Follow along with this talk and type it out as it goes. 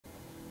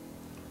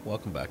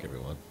Welcome back,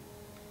 everyone.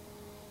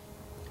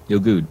 Yo,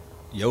 good.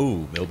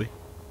 Yo, Milby.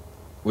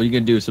 What are you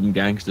gonna do with some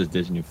gangsters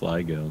dissing your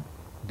fly girl?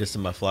 This is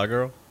my fly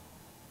girl.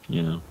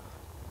 You know,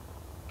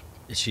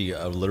 Is she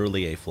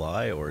literally a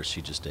fly, or is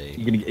she just a?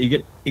 you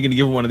gonna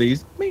give her one of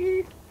these?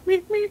 You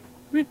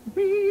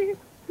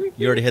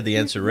already had the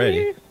answer ready.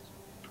 Yeah.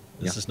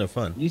 This is no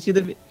fun. You see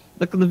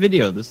look on the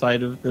video, the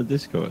side of the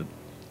Discord.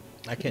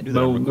 I can't do that.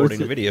 I'm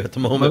recording a video at the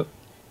moment.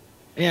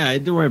 Yeah,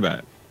 don't worry about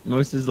it.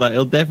 Most is like,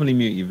 it'll definitely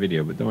mute your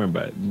video, but don't worry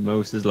about it.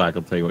 Most is like,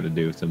 I'll tell you what to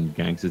do with some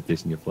gangsters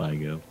dissing your fly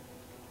girl.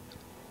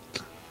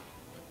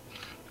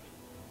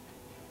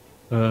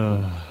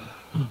 Almost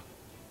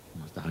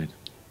died.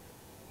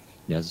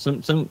 Yeah,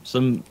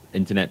 some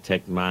internet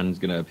tech man's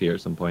gonna appear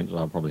at some point, so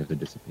I'll probably have to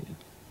disappear.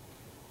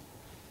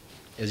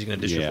 Is he gonna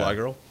dish your fly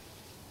girl?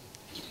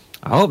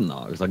 I hope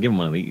not, because I'll give him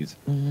one of these.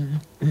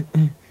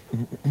 Give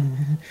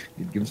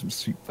him some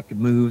sweet fucking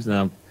moves, and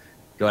I'll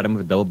go at him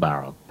with a double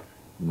barrel.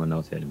 No one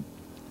else hit him.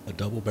 A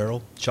double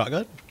barrel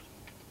shotgun?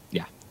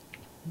 Yeah.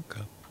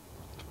 Okay.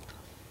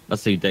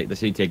 That's how you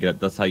take it up.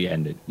 That's how you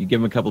end it. You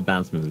give him a couple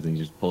dance moves, and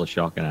you just pull a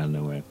shotgun out of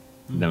nowhere.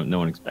 No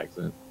one expects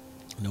it.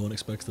 No one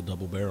expects the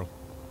double barrel.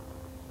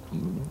 I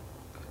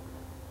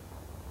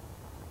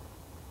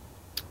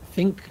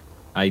think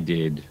I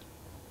did.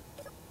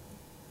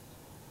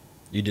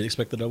 You did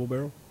expect the double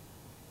barrel?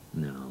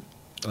 No.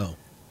 Oh.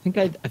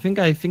 I think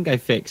I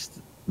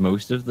fixed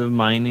most of the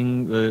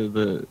mining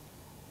the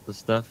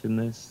stuff in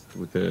this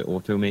with the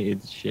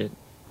automated shit.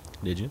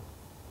 Did you?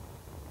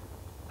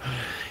 I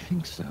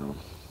think so.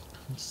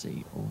 Let's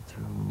see,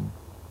 auto.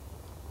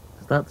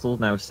 Because that's all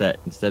now set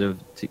instead of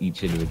to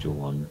each individual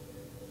one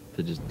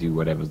to just do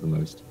whatever's the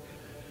most.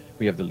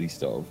 We have the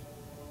least of.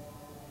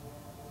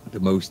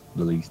 The most of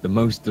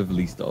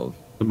least of.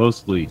 The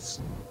most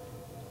least.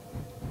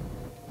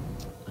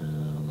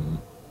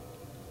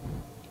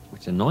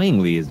 Which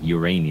annoyingly is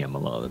uranium a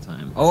lot of the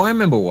time. Oh, I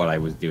remember what I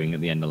was doing at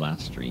the end of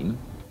last stream.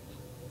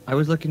 I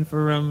was looking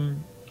for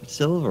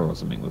silver or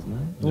something, wasn't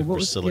I? Look for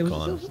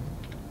silicon.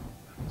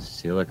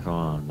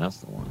 Silicon, that's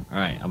the one. All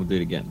right, I'm gonna do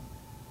it again.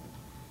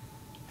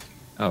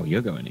 Oh,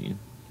 you're going in.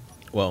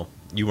 Well,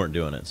 you weren't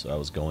doing it, so I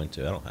was going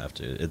to. I don't have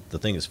to. The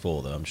thing is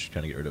full, though. I'm just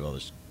trying to get rid of all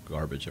this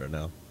garbage right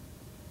now.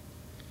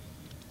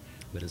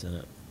 But isn't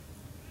it?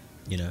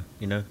 You know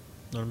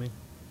what I mean?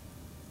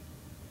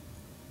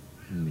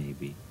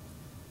 Maybe.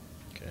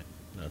 Okay.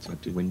 No, it's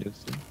What do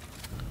Windows do?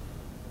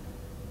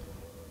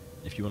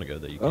 If you want to go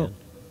there, you Oh. can.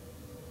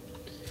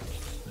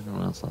 I don't know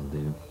what else I'll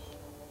do.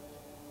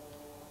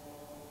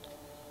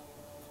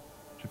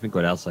 I think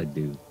what else I'd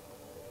do.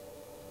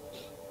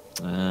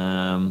 You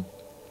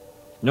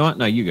know what?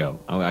 No, you go.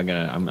 I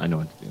know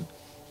what to do.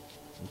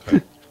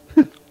 Okay.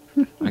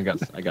 I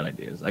got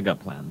ideas. I got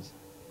plans.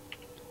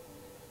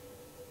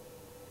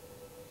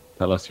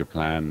 Tell us your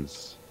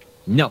plans.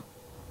 No.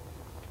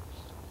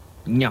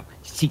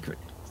 Secret.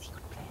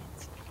 Secret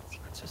plans.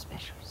 Secret, so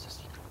special, so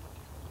secret.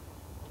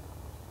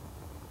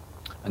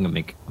 I'm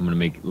gonna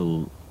make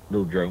little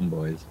drone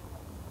boys.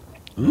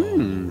 Oh,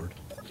 Lord.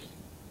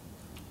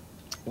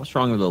 What's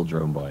wrong with little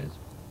drone boys?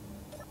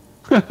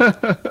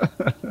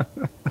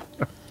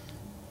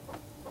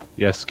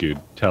 Yes, Scoot,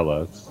 tell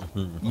us.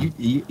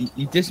 You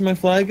dissing my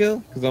fly girl?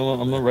 Because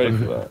I'm not ready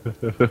for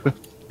that.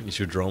 You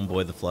should drone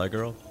boy the fly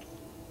girl?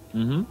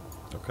 Mm-hmm.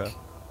 Okay.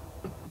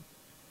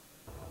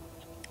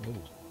 Oh,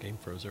 game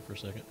froze there for a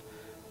second.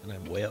 And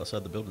I'm way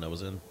outside the building I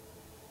was in.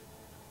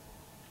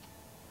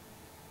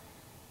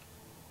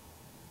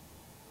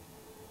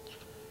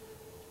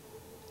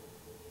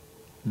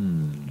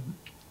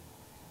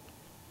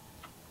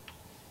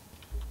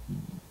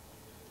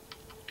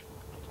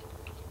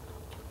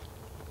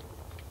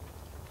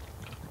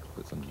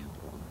 Put some here.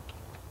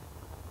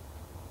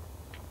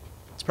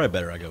 It's probably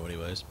better I go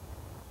anyways.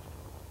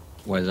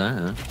 Why is that,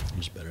 huh? I'm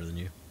just better than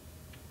you.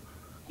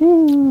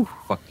 Woo!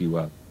 Fuck you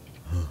up.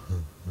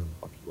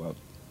 Fuck you up.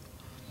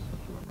 Fuck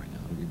you up right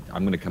now.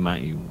 I'm gonna come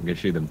at you. I'm gonna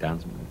show you them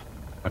dance moves.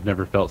 I've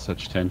never felt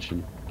such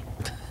tension.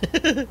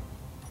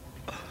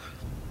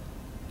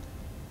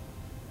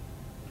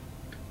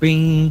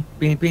 Bing,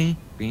 bing, bing,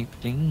 bing,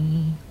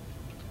 bing.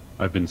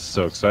 I've been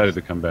so excited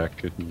to come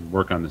back and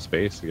work on this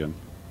base again.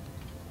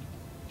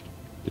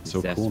 It's so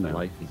Zest cool for now.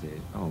 life, is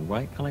it? Oh,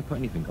 why can't I put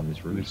anything on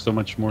this roof? There's so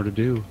much more to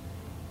do.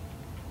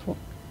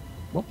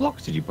 What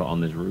blocks did you put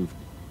on this roof,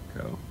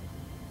 Co?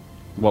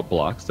 What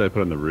blocks did I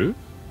put on the roof?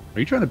 Are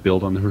you trying to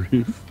build on the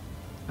roof?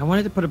 I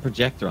wanted to put a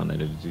projector on there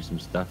to do some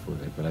stuff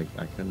with it, but I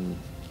couldn't.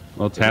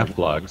 Well, it's half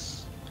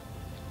blocks.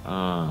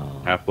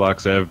 Oh. Half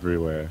blocks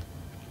everywhere.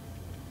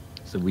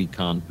 So we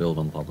can't build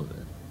on top of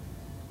it.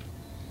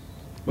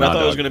 Well, I Nah,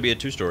 thought it was dog. going to be a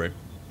two-story.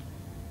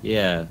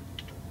 Yeah.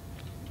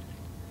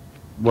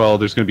 Well,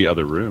 there's going to be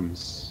other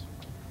rooms.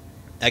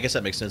 I guess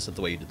that makes sense with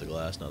the way you did the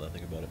glass, now that I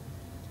think about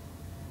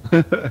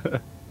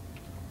it.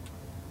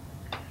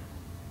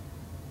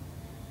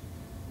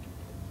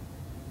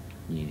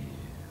 Yeah.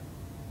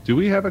 Do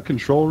we have a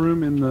control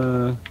room in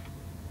the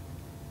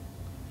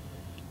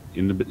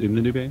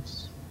new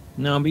base?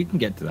 No, but you can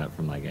get to that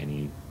from like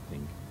anything.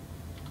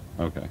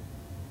 Okay.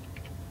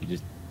 You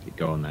just Get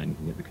going then, you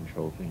can get the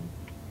control thing.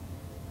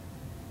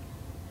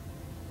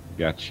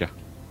 Gotcha.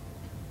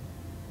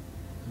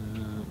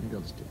 Maybe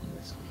I'll just do it on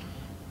this one.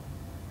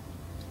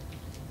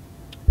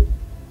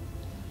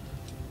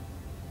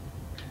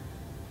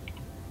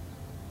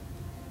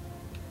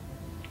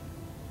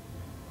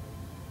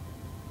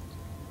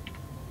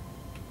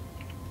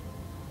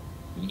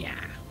 Yeah.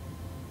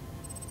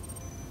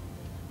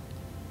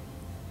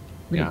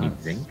 Wait, Yeah.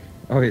 need zinc?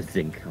 Oh, it's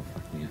zinc. Oh,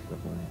 fuck me. I forgot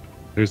about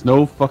it. There's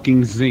no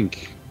fucking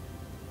zinc.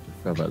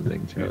 I forgot about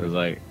zinc. I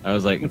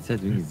was like, it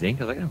says we need zinc.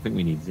 I was like, I don't think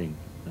we need zinc.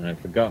 And I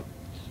forgot.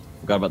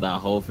 Forgot about that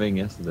whole thing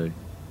yesterday.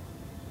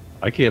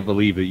 I can't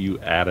believe that you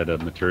added a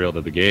material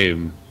to the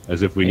game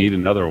as if we need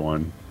another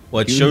one.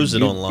 Well, it You- shows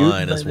it you-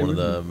 online you- as one of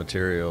the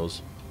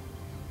materials.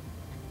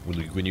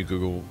 When you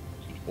Google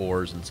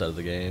ores inside of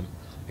the game,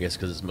 I guess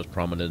because it's most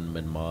prominent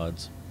in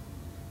mods.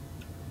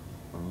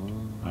 Oh,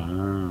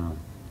 Ah.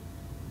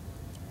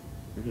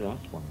 maybe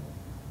that's one.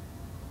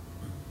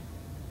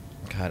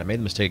 God, I made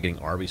the mistake of getting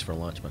Arby's for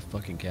lunch. My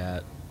fucking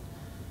cat.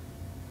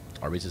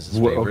 Arby's is his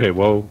Whoa, favorite. okay,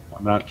 well,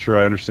 I'm not sure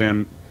I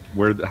understand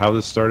how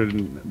this started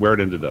and where it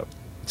ended up.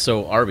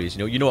 So Arby's,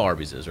 you know what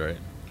Arby's is, right?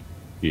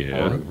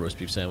 Yeah. Roast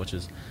beef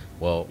sandwiches.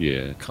 Well,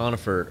 Yeah.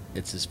 Conifer,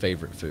 it's his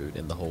favorite food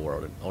in the whole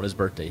world. And on his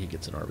birthday, he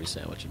gets an Arby's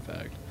sandwich. In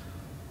fact,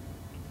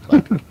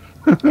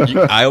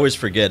 I always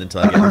forget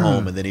until I get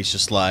home, and then he's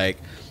just like,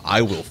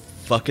 "I will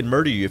fucking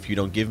murder you if you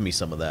don't give me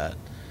some of that."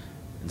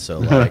 And so,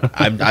 like,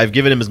 I've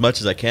given him as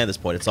much as I can at this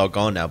point. It's all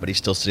gone now, but he's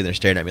still sitting there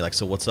staring at me like,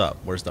 "So what's up?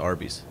 Where's the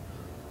Arby's?"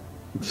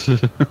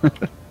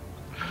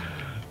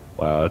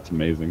 Wow, that's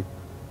amazing.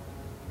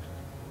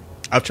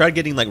 I've tried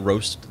getting like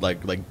roast,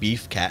 like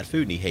beef cat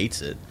food, and he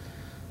hates it.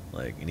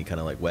 Like any kind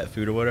of like wet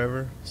food or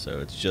whatever. So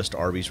it's just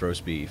Arby's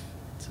roast beef.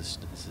 It's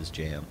his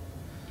jam.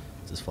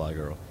 It's his fly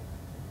girl.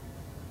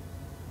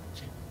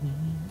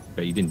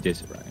 But you didn't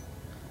diss it, right?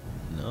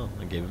 No,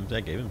 I gave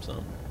him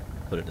some.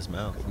 Put it in his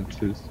mouth. It's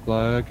his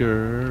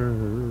flagger.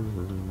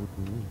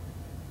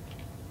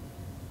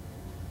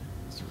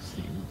 So let's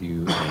see,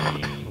 we'll do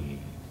a...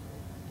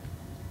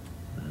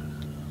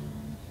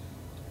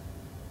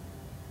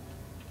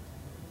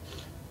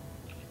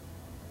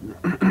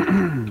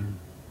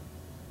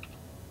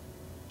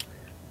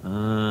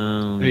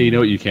 Hey, you know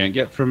what you can't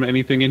get from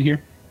anything in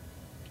here?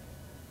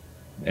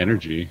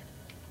 Energy.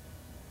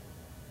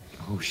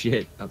 Oh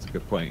shit, that's a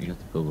good point. You have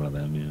to build one of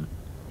them,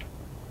 yeah.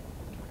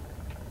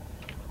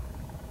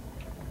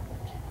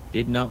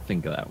 Did not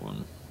think of that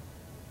one.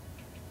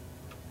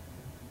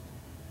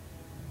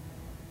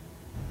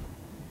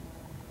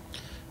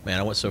 Man,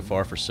 I went so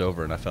far for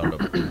silver, and I found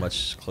a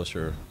much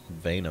closer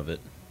vein of it.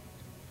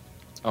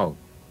 Oh,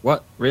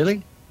 what?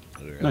 Really?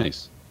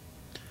 Nice.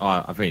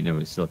 Oh, I think no,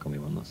 it's still gonna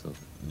be one, not silver.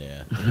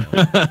 Yeah.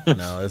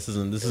 No, this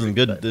isn't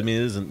good. I mean,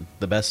 it isn't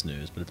the best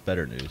news, but it's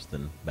better news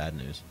than bad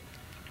news.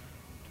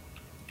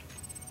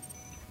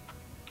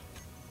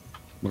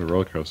 What a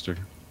roller coaster.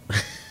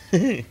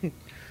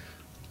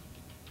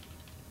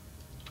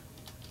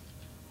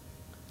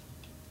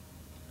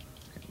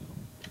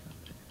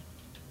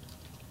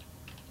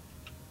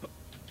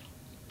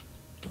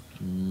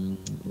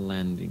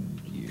 Landing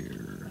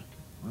gear.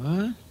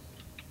 What?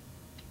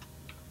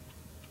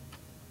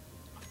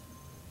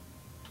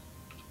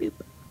 Beep.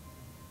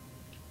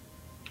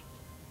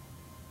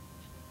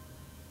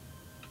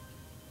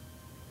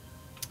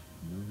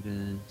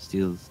 Noda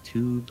steals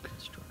tube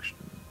construction.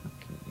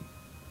 Okay.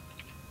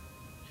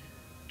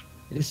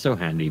 It is so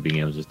handy being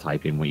able to just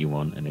type in what you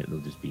want and it'll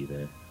just be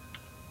there.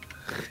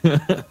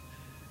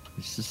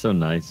 It's just so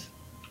nice.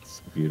 It's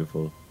so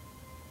beautiful.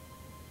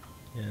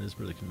 Yeah, it is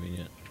really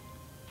convenient.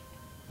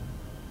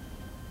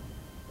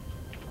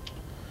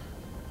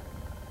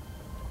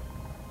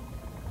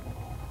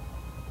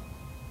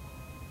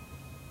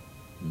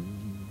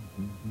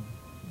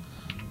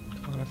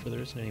 Conifer,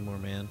 there isn't any more,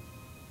 man.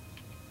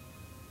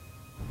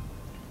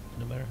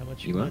 No matter how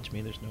much you You what? watch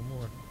me, there's no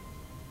more.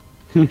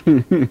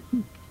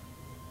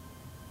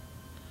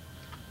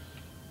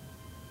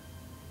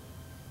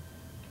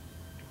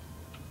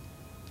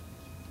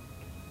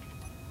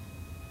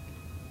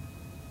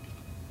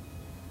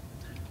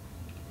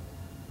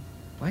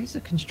 Why is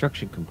the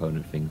construction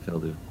component thing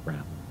filled with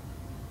gravel?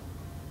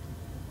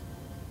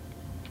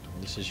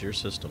 This is your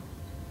system.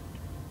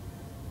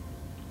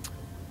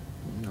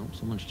 No,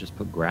 someone's just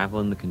put gravel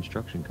in the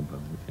construction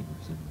component thing.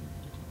 It's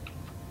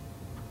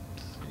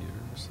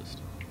your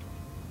system.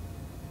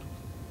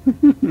 Wait,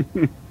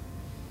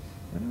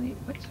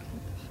 what the fuck?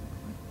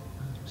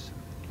 I'm sorry.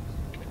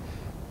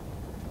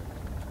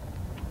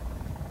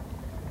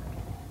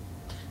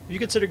 Have you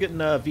consider getting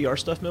VR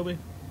stuff, Milby?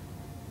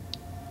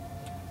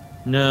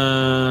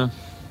 No.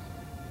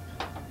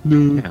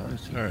 No. Yeah,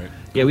 let's see. All right.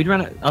 Yeah, we'd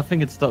run. I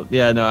think it's stopped.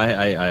 Yeah, no,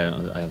 I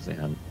honestly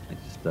hadn't. I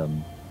just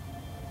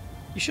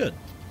You should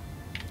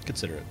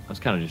consider it. I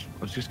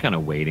was just kind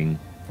of waiting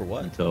For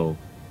what? until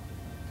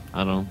I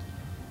don't know,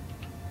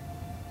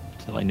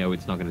 until I know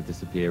it's not going to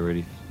disappear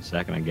really the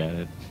second I get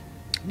it.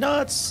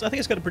 No, I think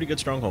it's got a pretty good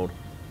stronghold.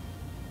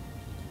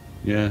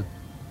 Yeah.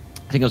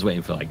 I think I was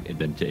waiting for like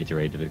them to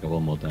iterate it a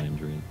couple more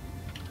times, really.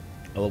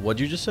 Oh, what'd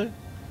you just say?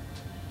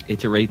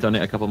 Iterate on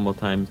it a couple more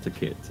times to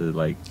get to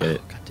like Oh,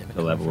 get God damn it, to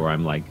the level where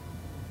I'm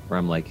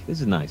like,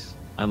 this is nice.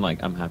 I'm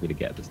happy to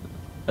get this now.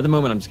 At the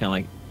moment, I'm just kind of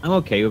like, I'm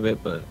okay with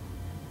it, but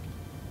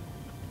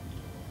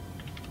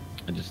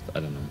I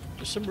don't know.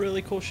 There's some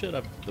really cool shit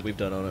that we've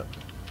done on it.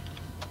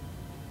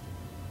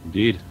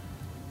 Indeed.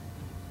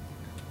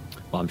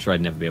 Well, I'm sure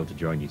I'd never be able to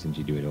join you since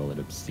you do it all at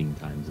obscene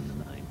times in the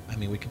night. I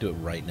mean, we could do it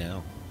right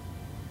now.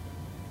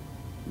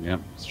 Yeah,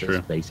 it's So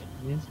true. Space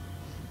engineers?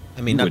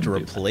 I mean, We not to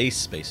wouldn't do that. replace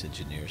space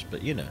engineers,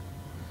 but you know,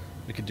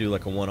 we could do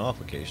like a one-off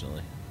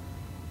occasionally.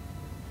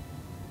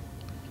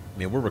 I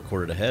mean, we're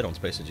recorded ahead on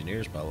space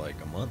engineers by like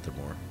a month or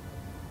more.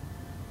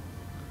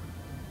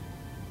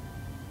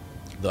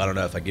 Though I don't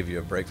know if I give you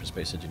a break for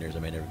space engineers, I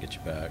may never get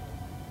you back.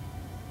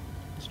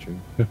 That's true.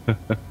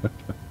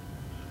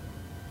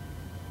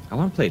 I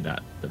want to play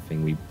the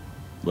thing we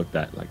looked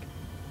at like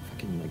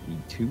fucking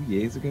like 2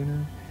 years ago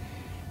now.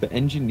 The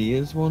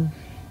engineers one.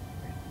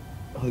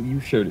 Oh, you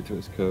showed it to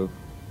us, Co.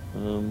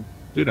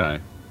 Did I?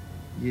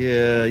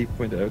 Yeah, you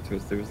pointed out to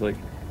us. There was like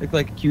looked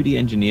like a cutie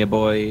engineer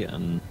boy,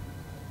 and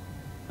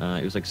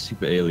it was like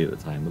super early at the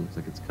time. It looks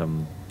like it's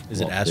come.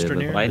 Is it a lot further,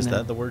 but astroneer? I Is didn't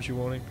that the word you're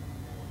wanting?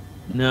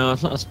 No,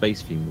 it's not a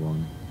space themed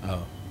one.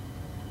 Oh.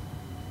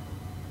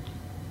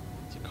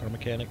 Is it car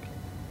mechanic?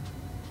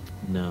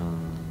 No.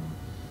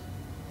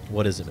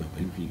 What is it, It's like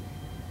movie? goofy.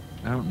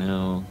 I don't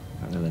know.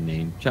 I don't know the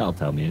name. Child,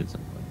 tell me at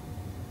some point.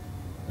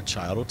 A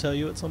child will tell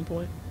you at some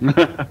point?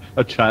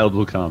 A child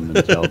will come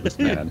and tell this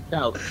man.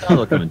 Child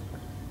will come in.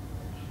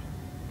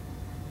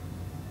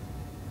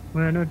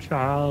 When a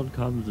child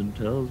comes and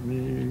tells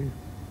me.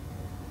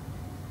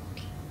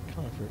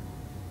 Comfort.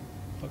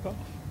 Fuck off.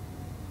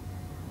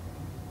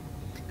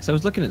 So I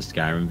was looking at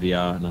Skyrim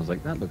VR and I was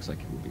like, that looks like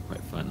it would be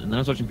quite fun. And then I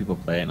was watching people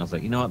play it and I was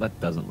like, you know what, that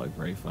doesn't look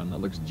very fun. That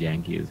looks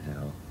janky as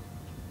hell.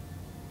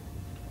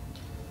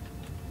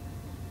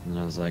 And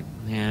I was like,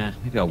 yeah,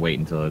 maybe I'll wait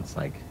until it's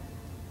like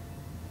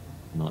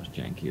not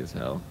janky as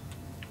hell.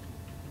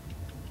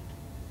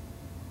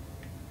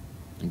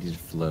 And just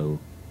flow.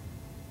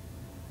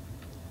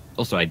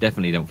 Also, I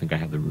definitely don't think I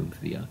have the room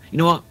for VR. You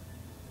know what?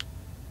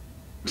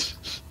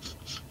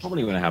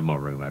 Probably when I have more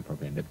room, I'd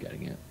probably end up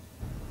getting it.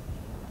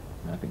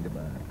 I think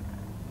about it.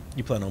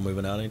 You plan on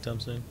moving out anytime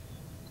soon?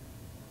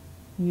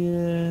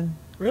 Yeah.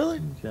 Really?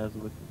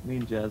 Me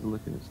and Jazz are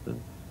looking at stuff.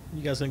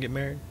 You guys gonna get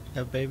married?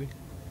 Have a baby?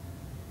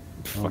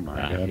 Oh Fuck my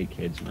that. God. I hate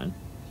kids, man.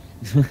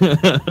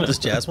 Does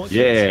Jazz want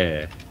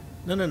kids?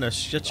 Yeah. No.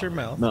 Shut your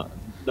mouth. Not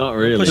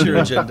really. Push your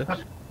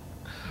agenda.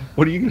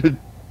 What are you gonna?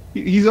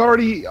 He's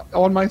already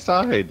on my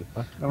side.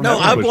 No,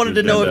 I wanted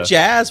to know if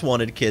Jazz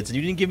wanted kids, and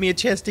you didn't give me a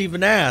chance to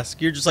even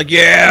ask. You're just like,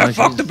 yeah, No,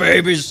 fuck she's- the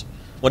babies.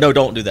 Well, no,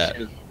 don't do that.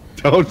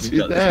 Don't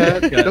do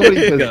that. Nobody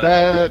says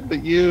that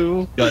but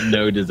you. Got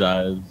no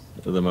desires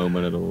at the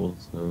moment at all,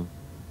 so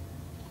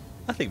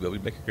I think Bill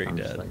would make a great I'm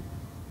just dad. like,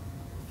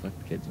 fuck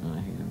the kids, man.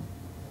 I hate them.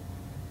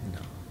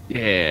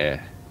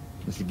 Yeah.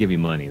 If you give me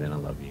money, then I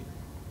love you.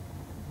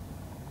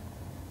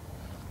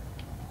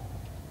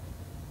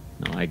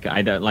 No,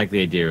 I don't like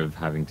the idea of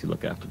having to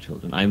look after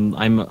children.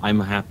 I'm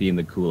happy in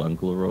the cool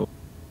uncle role,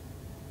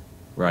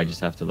 where I just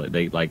have to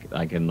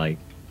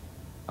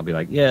I'll be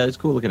like, yeah, it's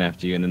cool looking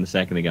after you, and then the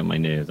second they get on my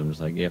nerves, I'm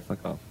just like, yeah,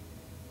 fuck off.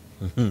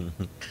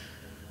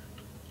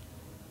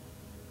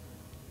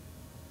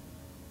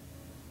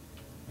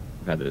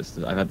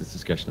 I've had this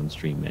discussion on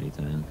stream many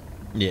times.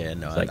 Yeah,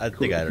 no, It's like, I cool.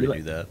 think I If already you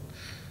do that.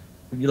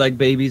 If you like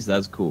babies,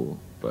 that's cool,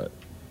 but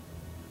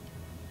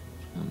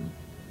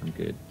I'm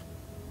good.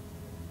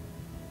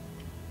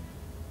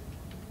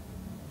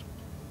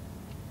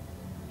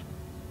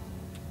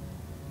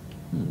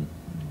 Hmm.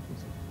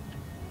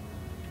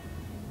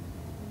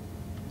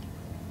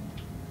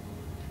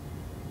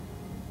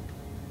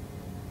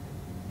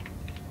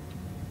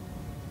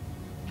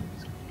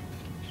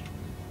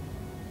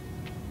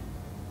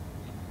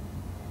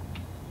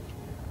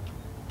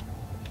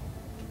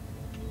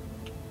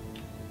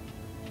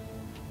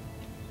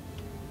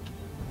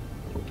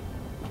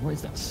 What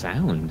is that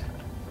sound?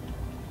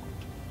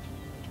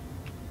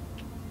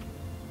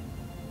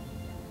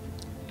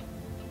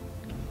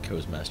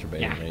 Co's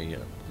masturbating Yeah.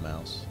 a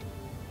mouse.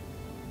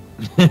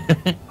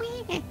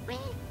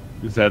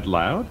 Is that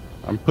loud?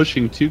 I'm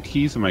pushing 2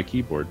 keys on my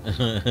keyboard.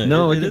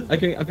 No, It I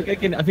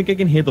think I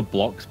can hear the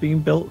blocks being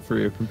built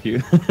through your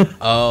computer.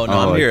 Oh, no, Oh,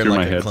 I'm like hearing through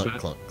like my a clunk, headset?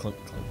 clunk, clunk,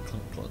 clunk,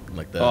 clunk, clunk,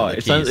 like the, Oh, the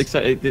it sounds keys.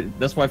 exciting.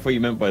 That's what I thought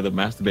you meant by the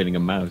masturbating a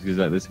mouse. Because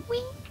like this,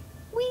 wee,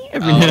 wee,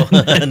 every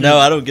Oh, no,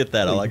 I don't get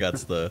that. All I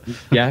got's the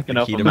jacking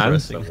off key a to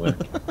mouse pressing. somewhere.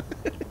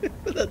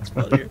 That's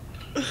funnier.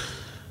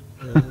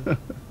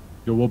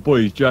 Yo, what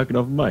boy? He's jacking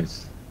off a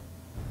mouse.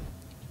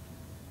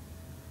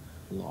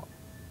 Lock.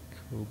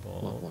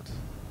 Cobalt.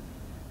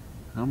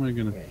 How am I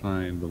gonna Okay.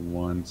 find the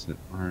ones that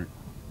aren't?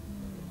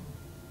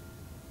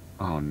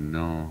 Oh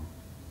no!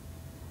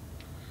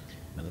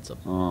 Man, that's a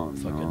Oh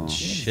fucking no!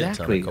 shit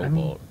Exactly, ton I of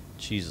mean, cobalt.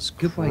 Jesus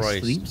Goodbye Christ.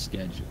 sleep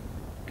schedule.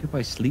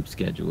 Goodbye sleep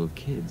schedule of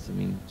kids. I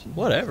mean, Jesus.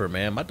 Whatever,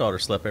 man. My daughter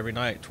slept every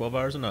night, 12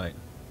 hours a night.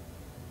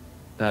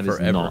 That is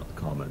Forever. not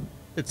common.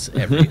 It's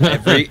every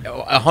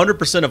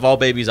 100% of all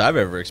babies I've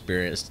ever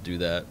experienced do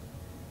that.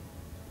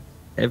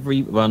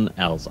 Everyone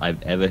else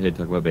I've ever heard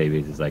talk about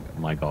babies is like, oh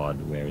my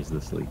god, where is the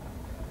sleep?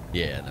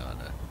 Yeah, no,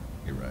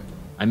 you're right.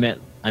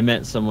 I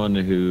met someone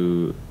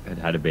who had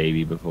had a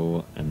baby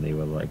before, and they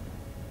were like,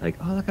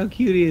 oh, look how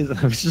cute he is. And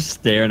I was just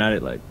staring at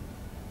it like,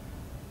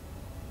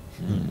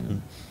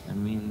 I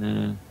mean,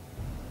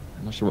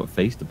 I'm not sure what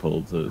face to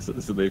pull so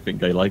they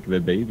think I like their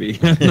baby.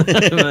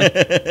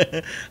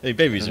 I mean,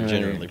 babies are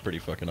generally pretty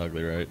fucking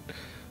ugly, right?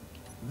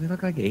 They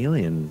look like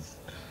aliens.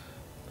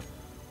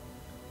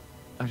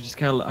 I was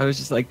just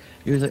like,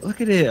 he was like, look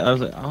at it. I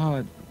was like,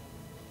 oh,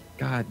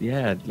 God,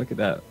 yeah, look at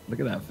that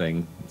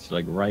thing. It's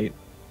like right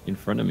in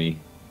front of me.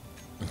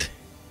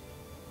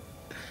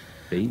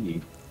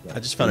 Baby. I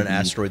just found an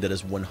asteroid that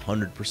is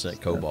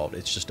 100% cobalt.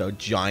 It's just a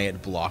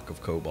giant block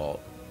of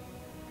cobalt.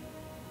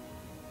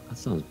 That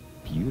sounds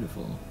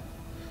beautiful.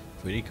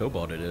 If we need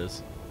cobalt, it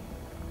is.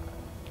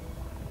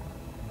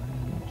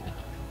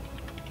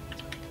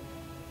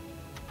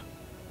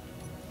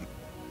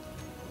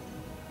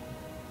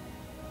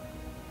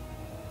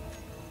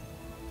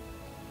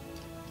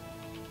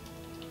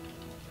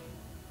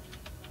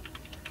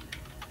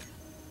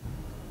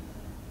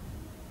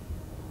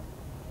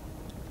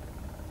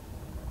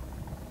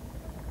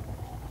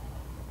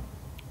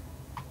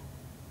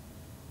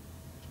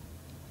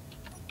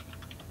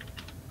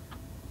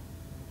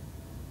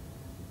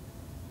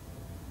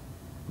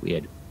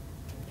 Weird.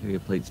 Maybe a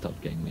plate stopped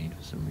getting made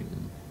for some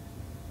reason.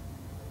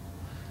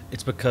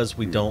 It's because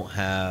we don't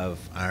have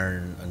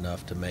iron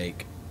enough to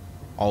make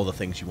all the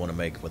things you want to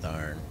make with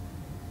iron.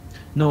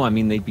 No, I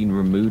mean they've been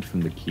removed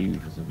from the queue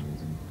for some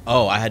reason.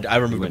 Oh, I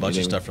removed a bunch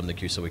of stuff from the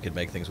queue so we could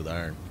make things with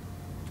iron.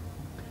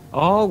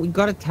 Oh, you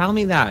got to tell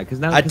me that because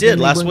now I did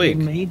last won't week.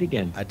 get made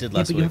again. I did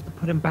last but week. You have to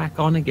put them back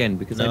on again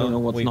because I don't know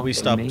what's not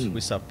getting made.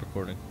 We stopped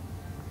recording.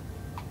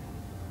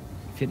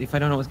 If I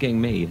don't know what's getting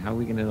made, how are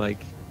we gonna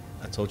like?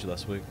 I told you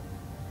last week.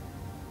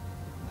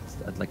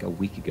 That's like a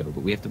week ago,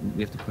 but we have to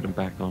put them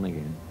back on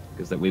again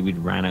because that way we'd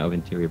ran out of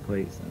interior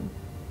plates. And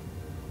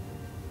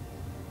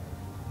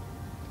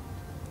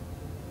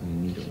we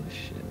need all this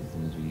shit as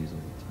long as we use all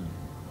the time.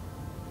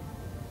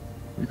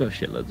 We've got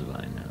shitloads of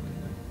iron now.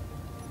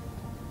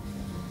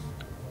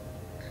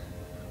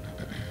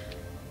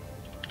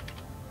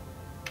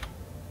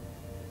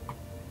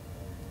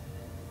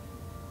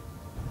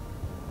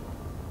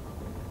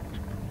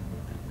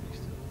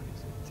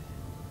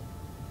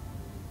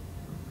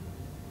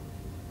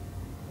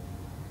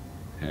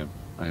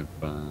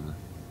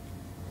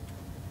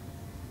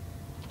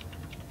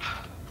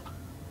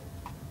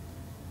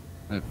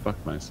 I've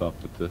fucked myself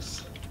with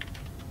this.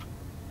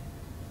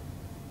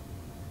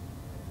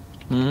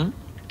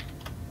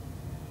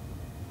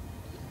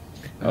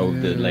 Oh,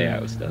 the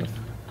layout stuff.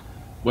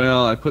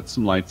 Well, I put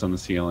some lights on the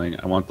ceiling.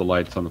 I want the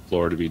lights on the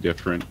floor to be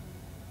different,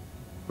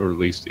 or at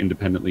least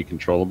independently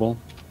controllable.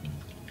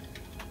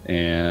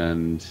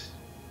 And,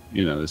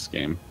 you know, this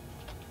game.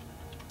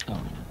 Oh.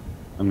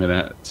 I'm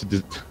gonna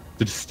to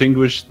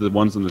distinguish the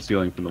ones on the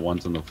ceiling from the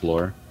ones on the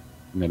floor.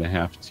 I'm gonna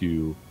have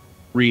to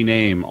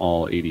rename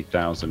all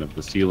 80,000 of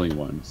the ceiling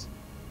ones,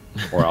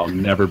 or I'll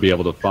never be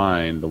able to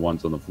find the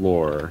ones on the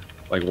floor.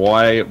 Like,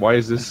 why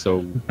is this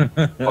so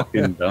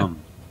fucking dumb?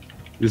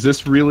 Is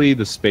this really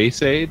the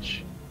space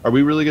age? Are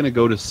we really gonna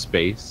go to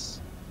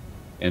space?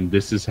 And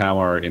this is how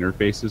our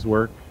interfaces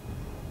work?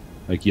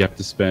 Like, you have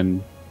to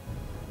spend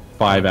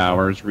 5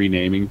 hours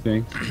renaming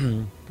things?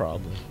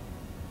 Probably.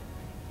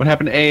 What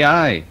happened to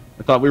AI?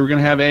 I thought we were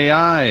gonna have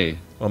AI.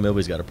 Well,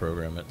 Milby's got to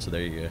program it, so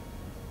there you go.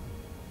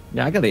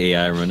 Yeah, I got the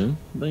AI running.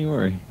 Don't you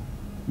worry.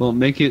 Well,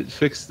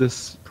 fix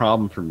this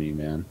problem for me,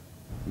 man.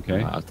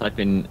 Okay. I'll type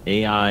in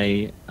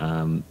AI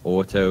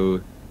auto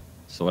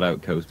sort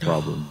out coast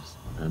problems,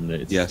 and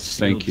it's yes,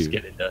 thank you.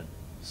 Get it done.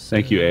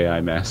 Thank you,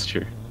 AI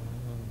master.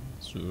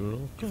 Did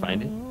you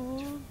find it?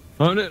 Did you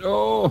find it?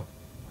 Oh,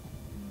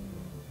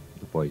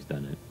 the boy's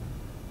done it.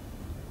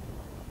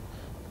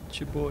 It's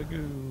your boy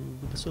Goo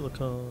with the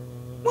silicon.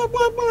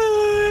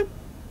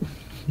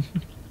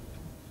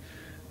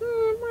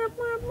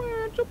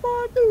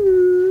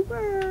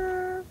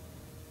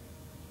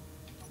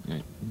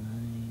 Right,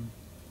 9.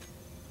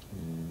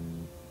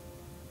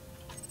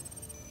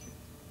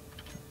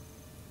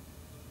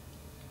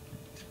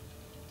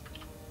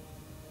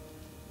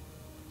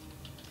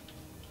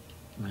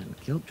 Man,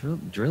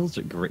 drills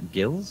are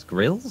grills?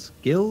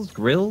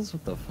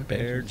 What the fuck?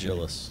 Bear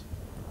Gillis.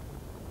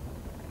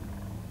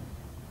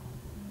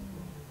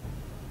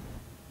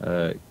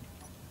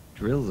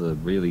 Drills are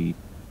really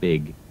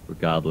big,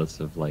 regardless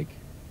of like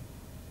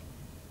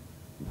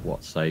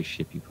what size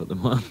ship you put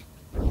them on.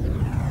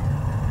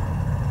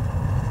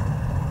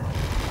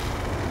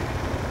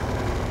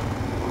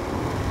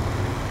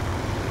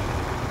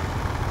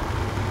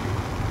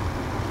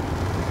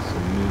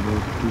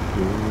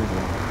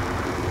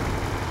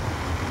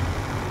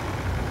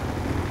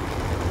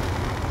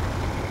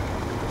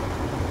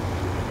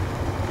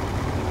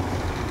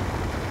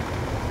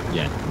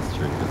 Yeah, that's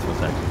true. That's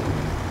what's actually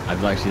happening.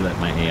 I've actually let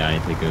my AI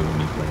take over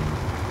me playing.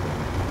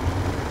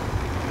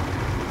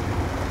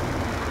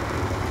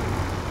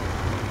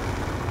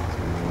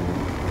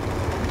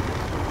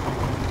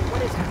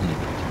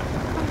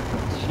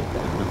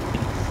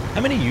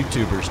 How many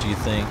YouTubers do you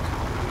think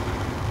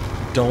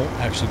don't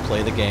actually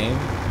play the game?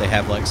 They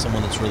have like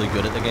someone that's really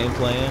good at the game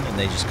playing, and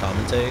they just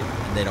commentate,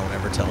 and they don't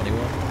ever tell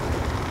anyone.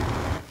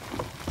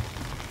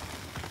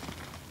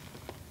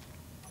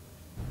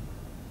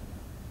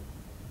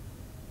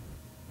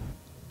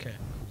 Okay.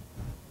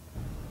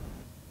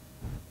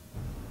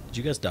 Did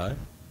you guys die?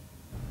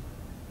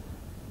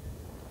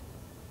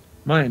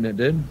 Mine, it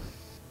did.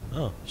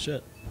 Oh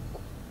shit.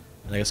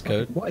 And I guess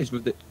code. What is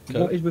with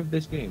Code. What is with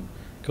this game?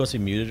 Could he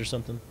muted or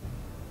something?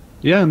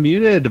 Yeah, I'm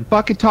muted. I'm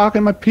fucking talking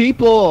to my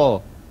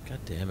people. God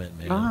damn it,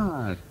 man.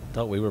 God.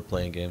 Thought we were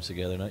playing games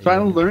together, not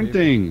Trying you. to learn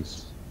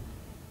things.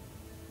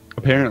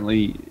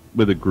 Apparently,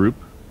 with a group,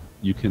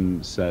 you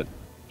can set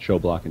show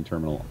block and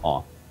terminal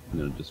off,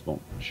 and then it just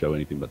won't show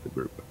anything but the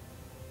group.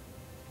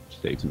 Which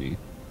saves me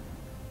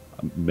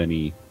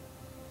many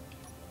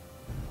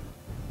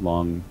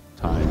long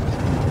times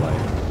in my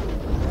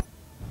life.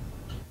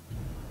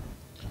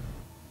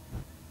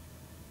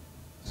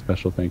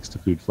 Special thanks to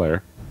Food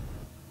Flare.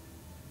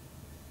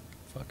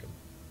 Fuck him.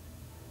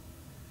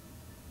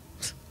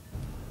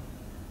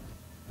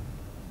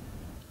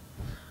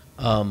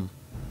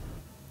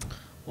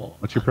 Well,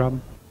 What's your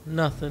problem?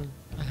 nothing.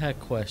 I had a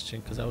question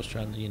because I was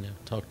trying to,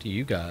 talk to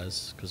you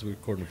guys because we're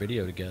recording a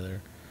video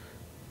together.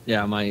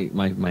 Yeah, my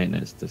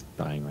internet's just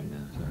dying right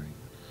now. Sorry.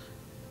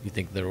 You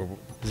think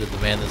is it the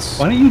man that's?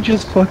 Why don't you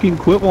just fucking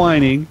quit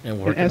whining And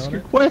and working ask on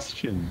your it?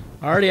 question?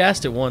 I already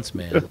asked it once,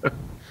 man.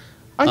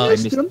 I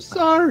missed missed- it. I'm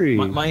sorry.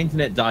 My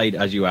internet died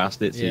as you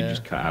asked it, so Yeah. you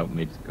just cut out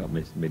mid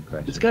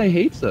question. This guy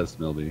hates us,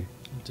 Milby.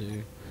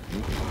 Dude.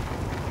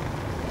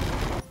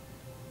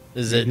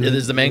 Is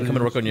the man coming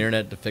to work on your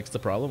internet to fix the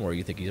problem, or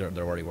you think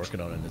they're already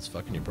working on it and it's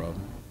fucking your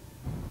problem?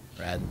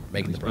 Or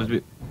making the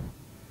problem?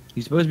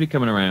 He's supposed to be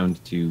coming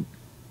around to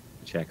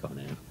check on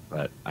it,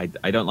 but I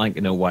don't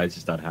know why it's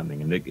just not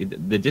happening. And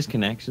the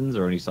disconnections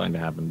are only starting to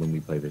happen when we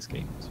play this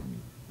game.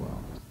 Well,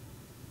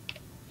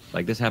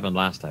 like this happened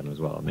last time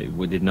as well. I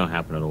mean, it did not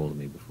happen at all to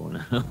me before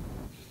now.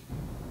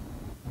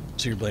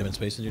 So you're blaming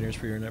space engineers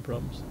for your internet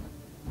problems?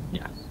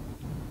 Yeah. I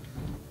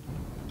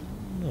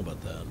don't know about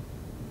that.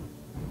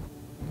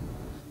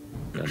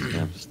 Doesn't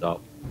have to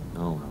stop.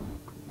 Oh well.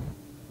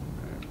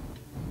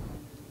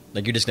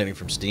 Like you're disconnecting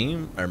from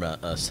Steam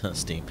or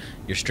Steam?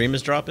 Your stream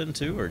is dropping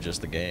too, or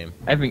just the game?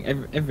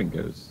 Everything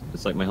goes.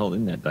 It's like my whole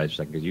internet dies just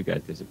like because you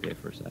guys disappear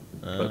for a second.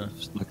 Uh.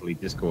 But luckily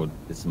Discord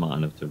is smart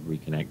enough to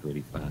reconnect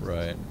really fast.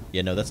 Right.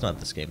 Yeah. No, that's not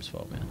this game's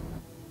fault, man.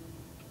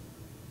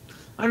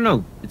 I don't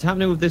know. It's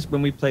happening with this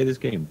when we play this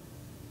game.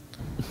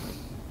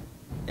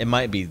 It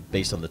might be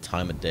based on the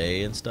time of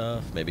day and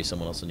stuff. Maybe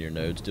someone else on your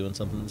node's doing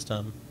something this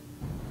time.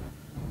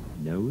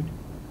 Node?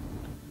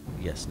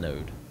 Yes,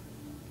 node.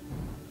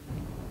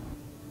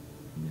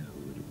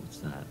 Node. What's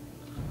that?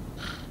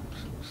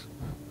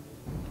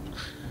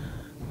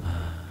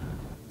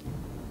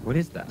 What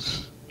is that?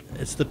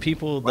 It's the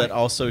people that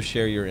also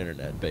share your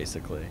internet,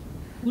 basically.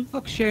 Who the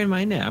fuck's sharing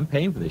my net? I'm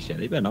paying for this shit.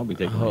 They better not be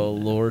taking my Oh,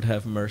 internet. Lord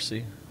have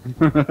mercy.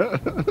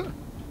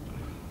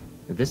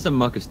 If this is a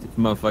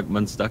motherfucker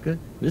Munstucker,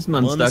 this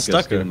Munstucker's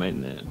Munstucker. stealing my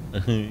internet.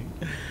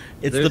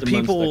 It's There's the a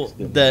people Munstucker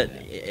still. that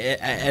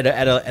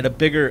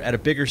at a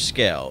bigger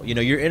scale.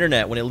 Your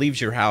internet, when it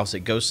leaves your house, it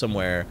goes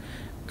somewhere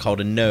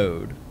called a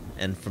node,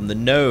 and from the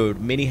node,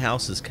 many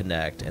houses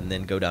connect and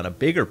then go down a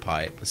bigger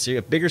pipe,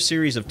 a bigger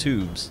series of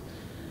tubes,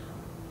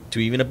 to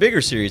even a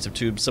bigger series of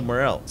tubes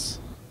somewhere else.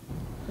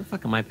 What the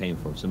fuck am I paying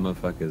for? Some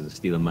motherfuckers are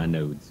stealing my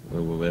nodes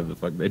or whatever the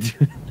fuck they do.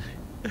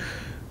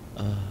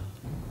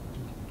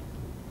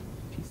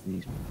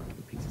 These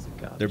fucking pieces of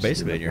garbage. They're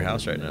basically in Stealing your all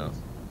house my right now. nodes.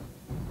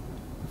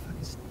 What the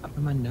fuck is up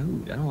in my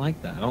node? I don't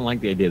like that. I don't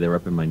like the idea they're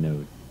up in my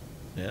node.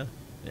 Yeah,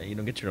 you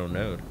don't get your own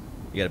node.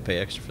 You got to pay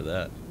extra for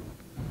that.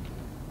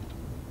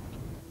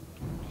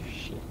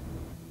 Shit.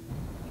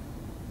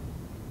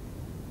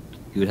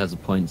 Good has a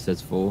point,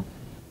 says 4.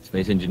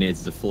 Space Engineers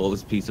is a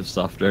flawless piece of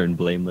software and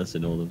blameless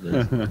in all of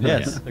this.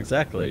 Yes, Yeah,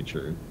 exactly. very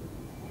true.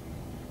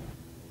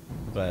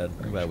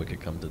 I'm glad we could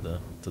come to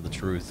the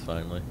truth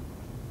finally.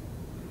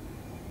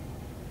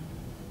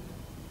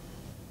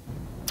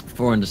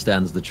 4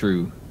 understands the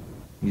true.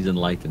 He's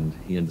enlightened.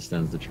 He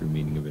understands the true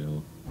meaning of it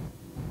all.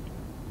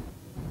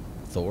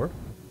 Thor,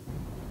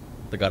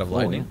 the god of Thor,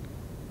 lightning.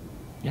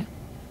 Yeah.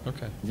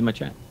 Okay. He's in my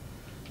chat.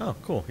 Oh,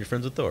 cool. You're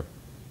friends with Thor.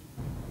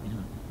 Yeah.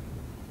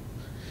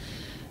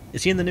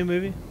 Is he in the new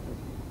movie?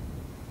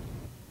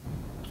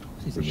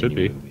 He's Or in the should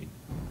new be. movie.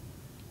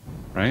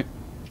 Right?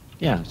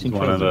 Yeah, I've He's seen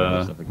one of trailers and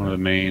the stuff like one of that.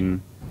 the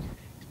main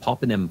He's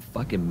popping them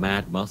fucking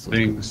mad muscles.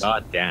 Things.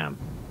 God damn.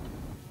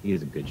 He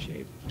is in good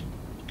shape.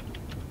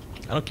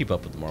 I don't keep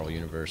up with the Marvel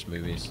Universe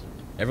movies.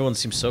 Everyone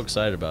seems so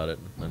excited about it.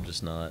 I'm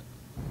just not.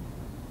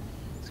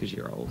 It's because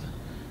you're old.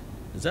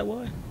 Is that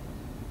why? Yeah.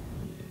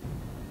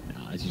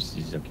 No, you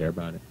just don't care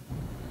about it.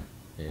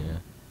 Yeah.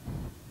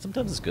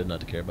 Sometimes it's good not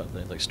to care about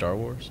things like Star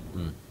Wars.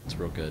 It's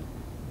real good.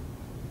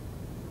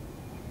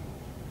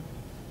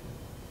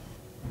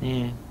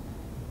 Yeah.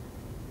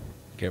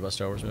 Care about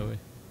Star Wars movie?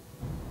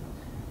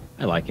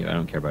 I like it. I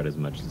don't care about it as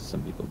much as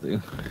some people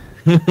do.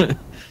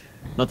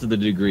 Not to the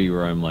degree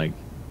where I'm like,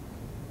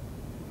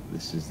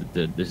 this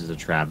is a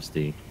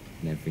travesty,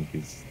 and everything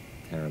is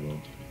terrible.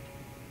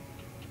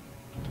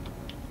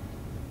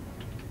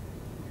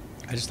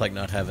 I just like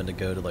not having to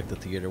go to like the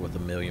theater with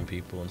 1 million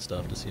people and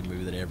stuff to see a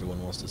movie that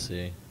everyone wants to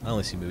see. I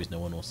only see movies no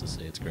one wants to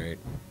see. It's great.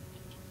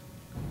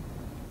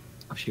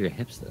 Oh, sure, you're a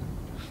hipster.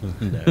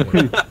 No,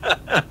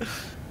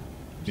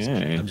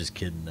 Yeah. I'm just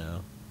kidding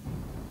now.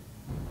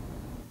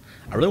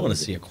 I really want to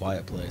see A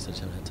Quiet Place. I just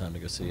haven't had time to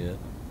go see it.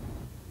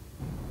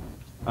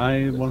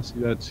 I want to see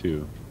that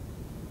too.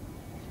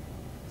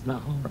 It's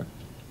not horror.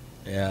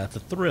 Yeah, it's a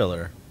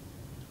thriller.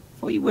 I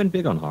thought you weren't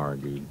big on horror,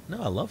 dude.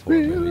 No, I love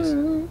horror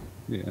movies.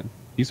 Yeah,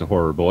 he's a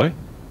horror boy. I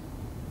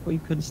thought you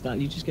couldn't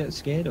stand. You just get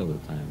scared all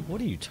the time. What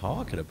are you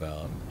talking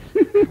about?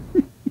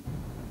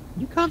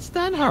 You can't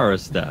stand horror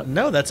stuff.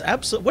 No, that's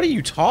absolute. What are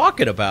you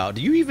talking about?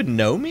 Do you even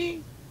know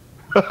me?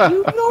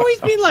 You've always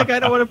been like, I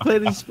don't want to play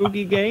these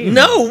spooky games.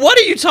 No, what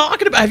are you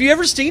talking about? Have you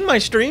ever seen my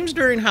streams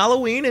during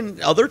Halloween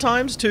and other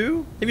times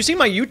too? Have you seen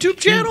my YouTube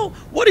channel?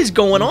 What is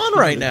going on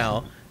right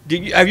now?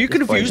 Have you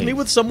confused me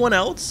with someone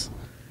else?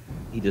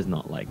 He does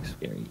not like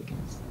scary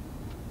games.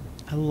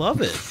 I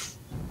love it.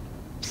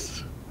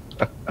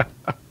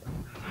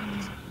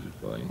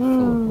 Boy,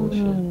 full of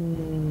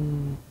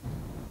bullshit.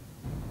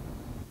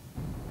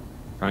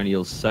 Trying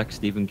to suck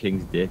Stephen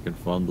King's dick and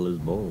fondle his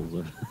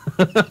balls.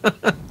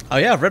 Oh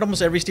yeah, I've read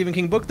almost every Stephen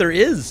King book there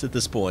is at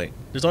this point.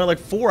 There's only like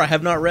 4 I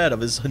have not read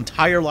of his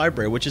entire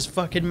library, which is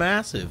fucking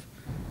massive.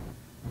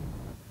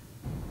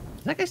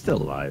 Is that guy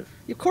still alive?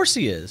 Of course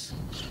he is.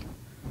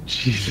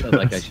 Jesus. I feel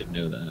like I should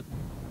know that.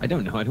 I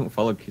don't know. I don't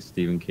follow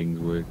Stephen King's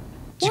work.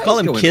 Did you What call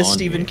is him going Kiss on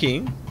Stephen here?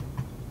 King?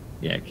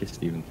 Yeah, Kiss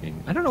Stephen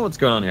King. I don't know what's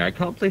going on here. I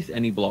can't place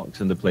any blocks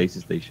in the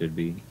places they should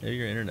be. Yeah,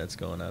 your internet's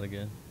going out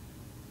again.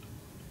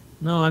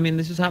 No, I mean,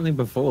 this was happening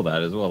before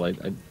that as well. I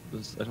don't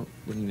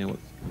really know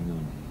what's going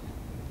on.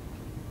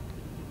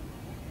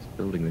 This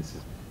building, this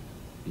is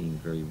being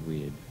very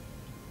weird.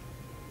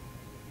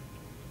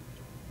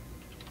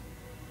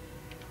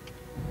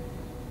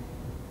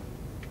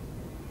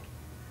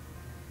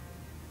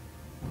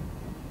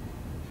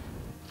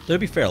 To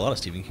be fair, a lot of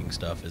Stephen King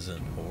stuff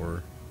isn't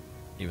horror,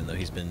 even though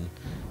he's been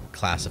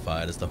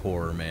classified as the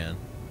horror man.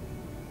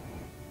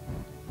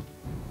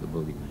 The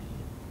boogeyman.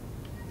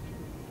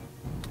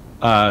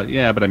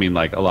 Yeah, but I mean,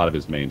 like, a lot of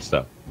his main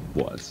stuff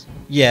was.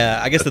 Yeah,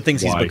 I guess the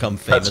things he's Why? become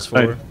famous That's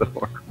why for. it's the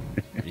horror.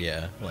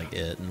 Yeah, like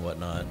It and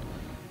whatnot.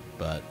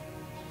 But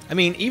I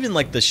mean, even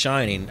like The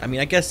Shining. I mean,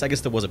 I guess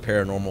there was a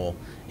paranormal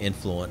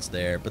influence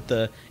there,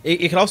 but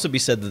it could also be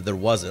said that there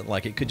wasn't.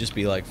 Like, it could just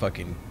be like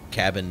fucking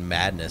cabin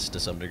madness to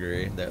some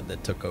degree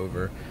that took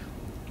over.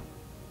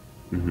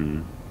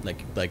 Mm-hmm.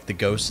 Like the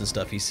ghosts and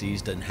stuff he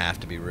sees didn't have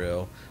to be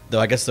real. Though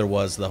I guess there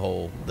was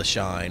the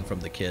shine from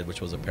the kid, which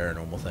was a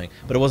paranormal thing,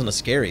 but it wasn't a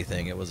scary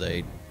thing. It was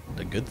a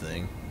good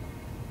thing.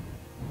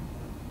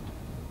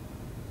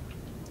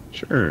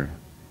 Sure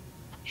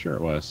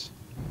it was.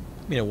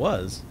 I mean, it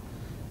was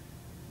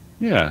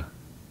Yeah,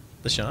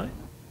 the shine.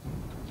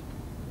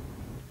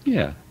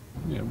 yeah,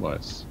 it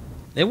was.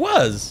 It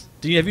was.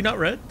 Have you not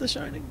read The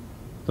Shining?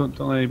 Don't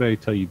let anybody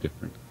tell you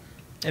different.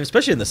 And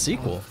especially in the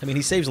sequel. I mean,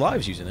 he saves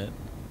lives using it.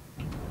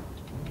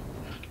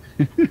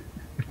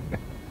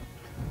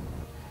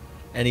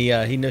 And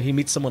he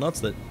meets someone else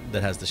that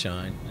has the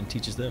shine and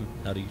teaches them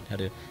how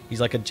to. He's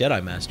like a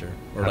Jedi master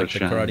or How to like the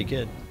shine. Karate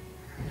Kid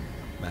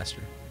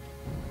master.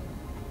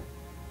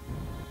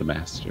 The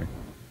master.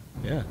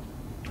 Yeah.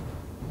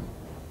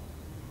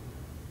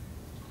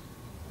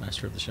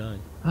 Master of the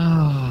Shine. Oh,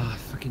 I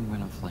fucking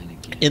went offline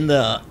again.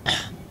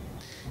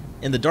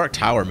 In the Dark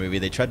Tower movie,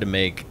 they tried to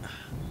make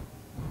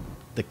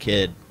the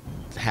kid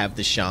have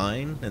the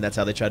shine, and that's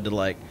how they tried to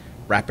like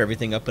wrap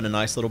everything up in a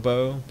nice little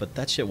bow. But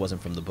that shit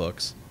wasn't from the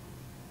books.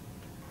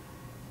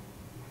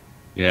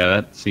 Yeah,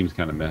 that seems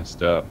kind of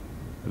messed up.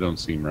 It don't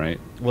seem right.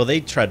 Well, they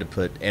tried to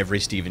put every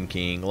Stephen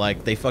King,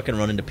 like they fucking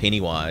run into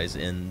Pennywise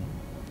in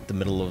the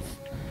middle of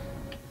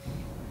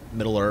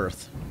Middle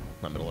Earth.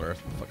 Not Middle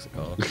Earth. What the fuck's it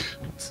called?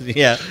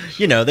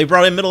 Yeah, they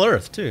brought in Middle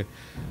Earth too.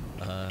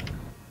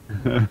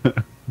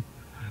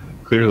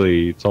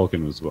 Clearly,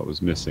 Tolkien was what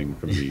was missing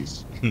from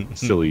these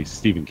silly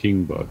Stephen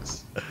King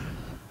books.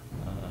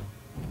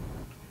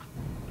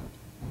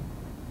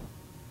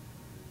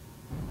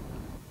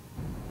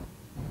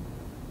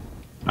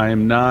 I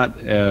am not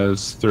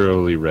as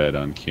thoroughly read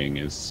on King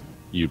as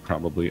you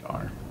probably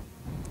are.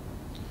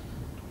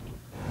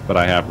 But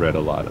I have read a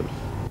lot of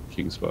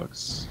King's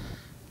books.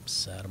 I'm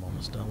sad I'm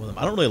almost done with him.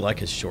 I don't really like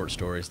his short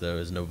stories though,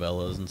 his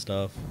novellas and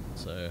stuff.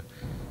 So,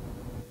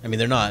 I mean,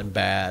 they're not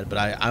bad, but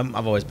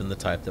I've always been the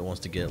type that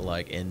wants to get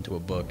like into a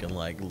book and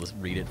like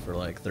read it for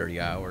like 30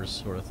 hours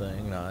sort of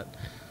thing, not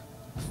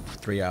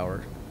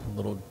 3-hour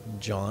little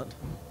jaunt,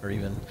 or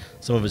even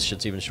some of his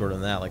shit's even shorter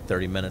than that, like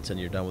 30 minutes and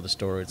you're done with the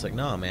story. It's like,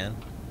 nah, man,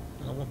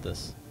 I don't want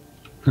this.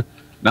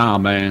 Nah,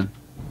 man,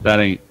 that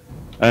ain't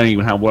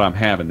what I'm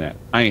having. That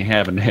I ain't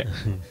having that,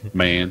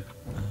 man.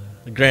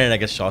 Granted, I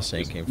guess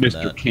Shawshank came from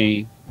Mr. that.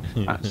 King,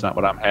 that's not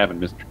what I'm having,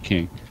 Mr.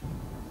 King.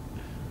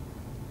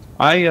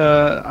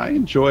 I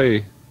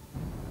enjoy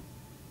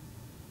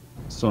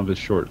some of his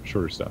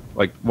shorter stuff.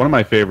 Like one of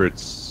my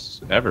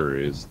favorites ever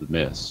is The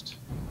Mist.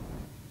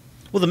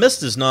 Well, The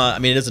Mist is not. I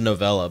mean, it is a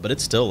novella, but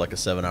it's still like a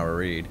 7-hour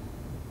read.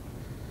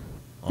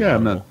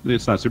 Yeah,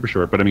 it's not super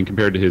short, but I mean,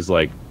 compared to his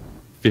like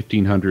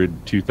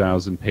 1,500,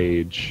 2,000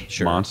 page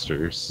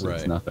monsters, Right.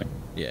 it's nothing.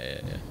 Yeah.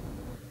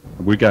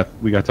 We got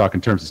talk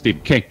in terms of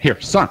Stephen King. Here,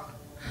 son.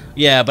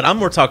 Yeah, but I'm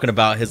more talking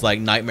about his like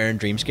Nightmare and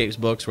Dreamscapes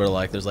books, where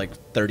like there's like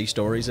 30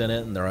 stories in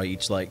it, and they're all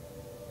each like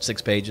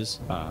 6 pages.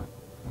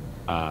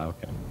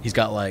 Okay. He's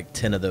got like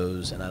 10 of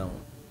those, and I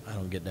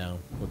don't get down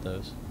with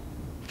those.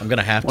 I'm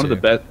gonna have One to.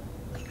 of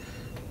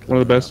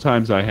the best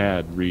times I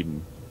had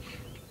reading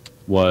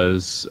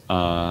was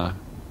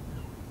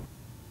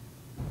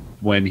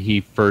when he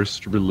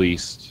first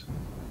released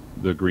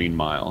The Green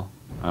Mile.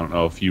 I don't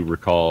know if you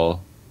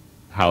recall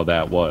how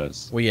that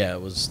was. Well, yeah,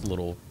 it was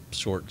little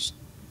shorts.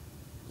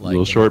 Like,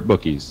 Little short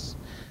bookies.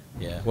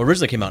 Yeah. Well,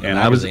 originally came out in a And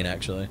magazine,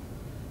 actually.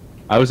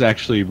 I was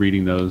actually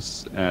reading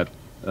those at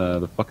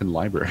the fucking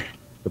library,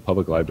 the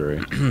public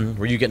library.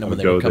 Were you getting them when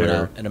they were coming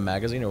out in a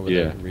magazine, or were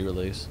they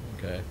re-release?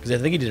 Okay. Because I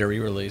think he did a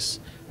re-release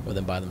with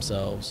them by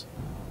themselves,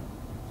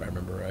 if I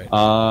remember right.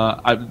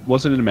 I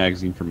wasn't in a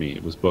magazine for me.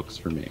 It was books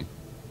for me.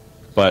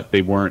 But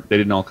they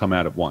didn't all come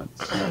out at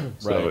once.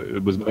 So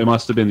Right. it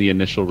must have been the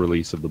initial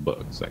release of the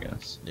books, I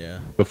guess. Yeah.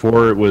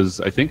 Before it was,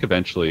 I think,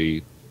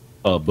 eventually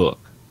a book,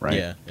 right?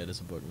 Yeah, it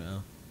is a book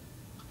now.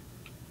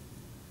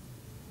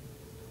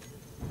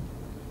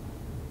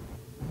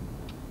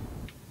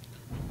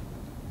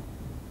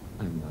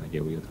 I have no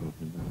idea what you're talking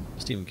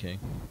about. Stephen King.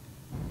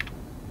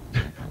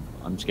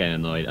 I'm just getting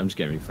annoyed. I'm just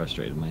getting really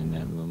frustrated with my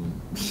internet at the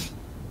moment.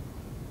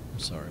 I'm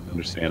sorry, Milky.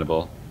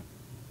 Understandable.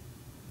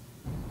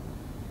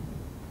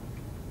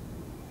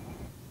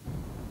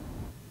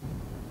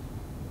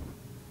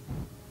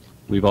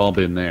 We've all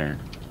been there.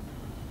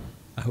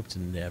 I hope to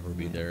never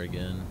be there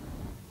again.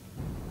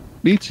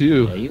 Me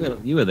too. Yeah,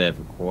 you were there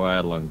for quite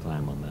a long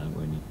time on that,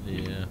 weren't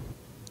you? Yeah.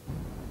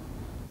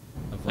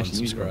 I've Actually,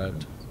 you-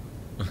 unsubscribed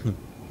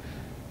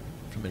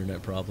from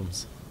internet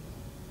problems.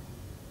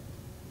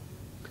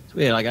 It's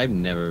weird. Like I've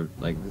never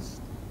like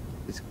this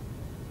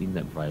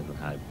internet provider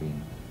had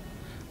been.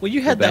 Well,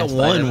 you had that best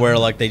one item. where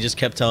like they just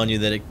kept telling you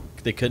that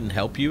they couldn't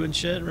help you and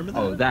shit.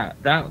 Remember that?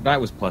 Oh,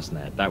 that was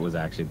PlusNet. That was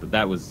actually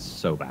that was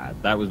so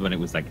bad. That was when it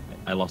was like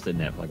I lost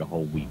internet for like a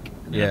whole week,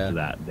 and then Yeah. after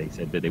that they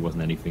said that there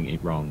wasn't anything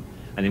wrong.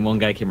 And then one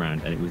guy came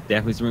around, and it was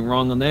definitely something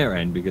wrong on their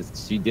end because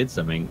she did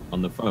something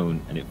on the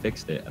phone, and it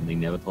fixed it, and they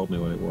never told me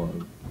what it was.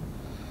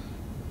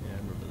 Yeah, I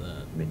remember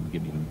that.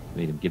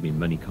 Made him give me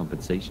money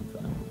compensation for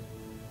that.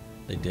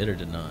 They did or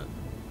did not.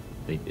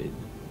 They did.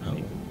 Oh.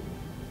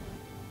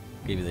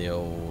 Gave you the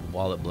old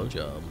wallet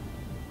blowjob.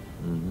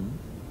 Mm-hmm.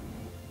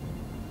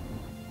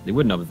 They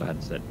wouldn't have if I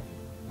hadn't said.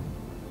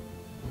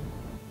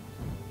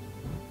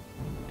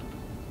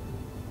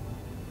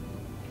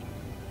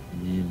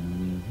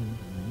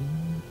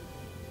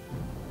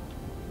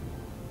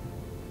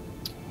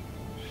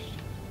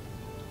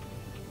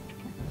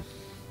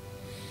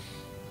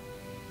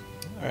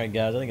 All right,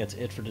 guys. I think that's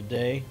it for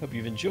today. Hope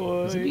you've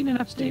enjoyed. Has it been an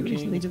update Stephen King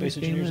recently to Space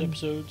this game Engineers then?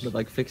 episodes. That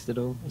like fixed it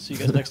all? We'll see you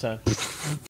guys next time.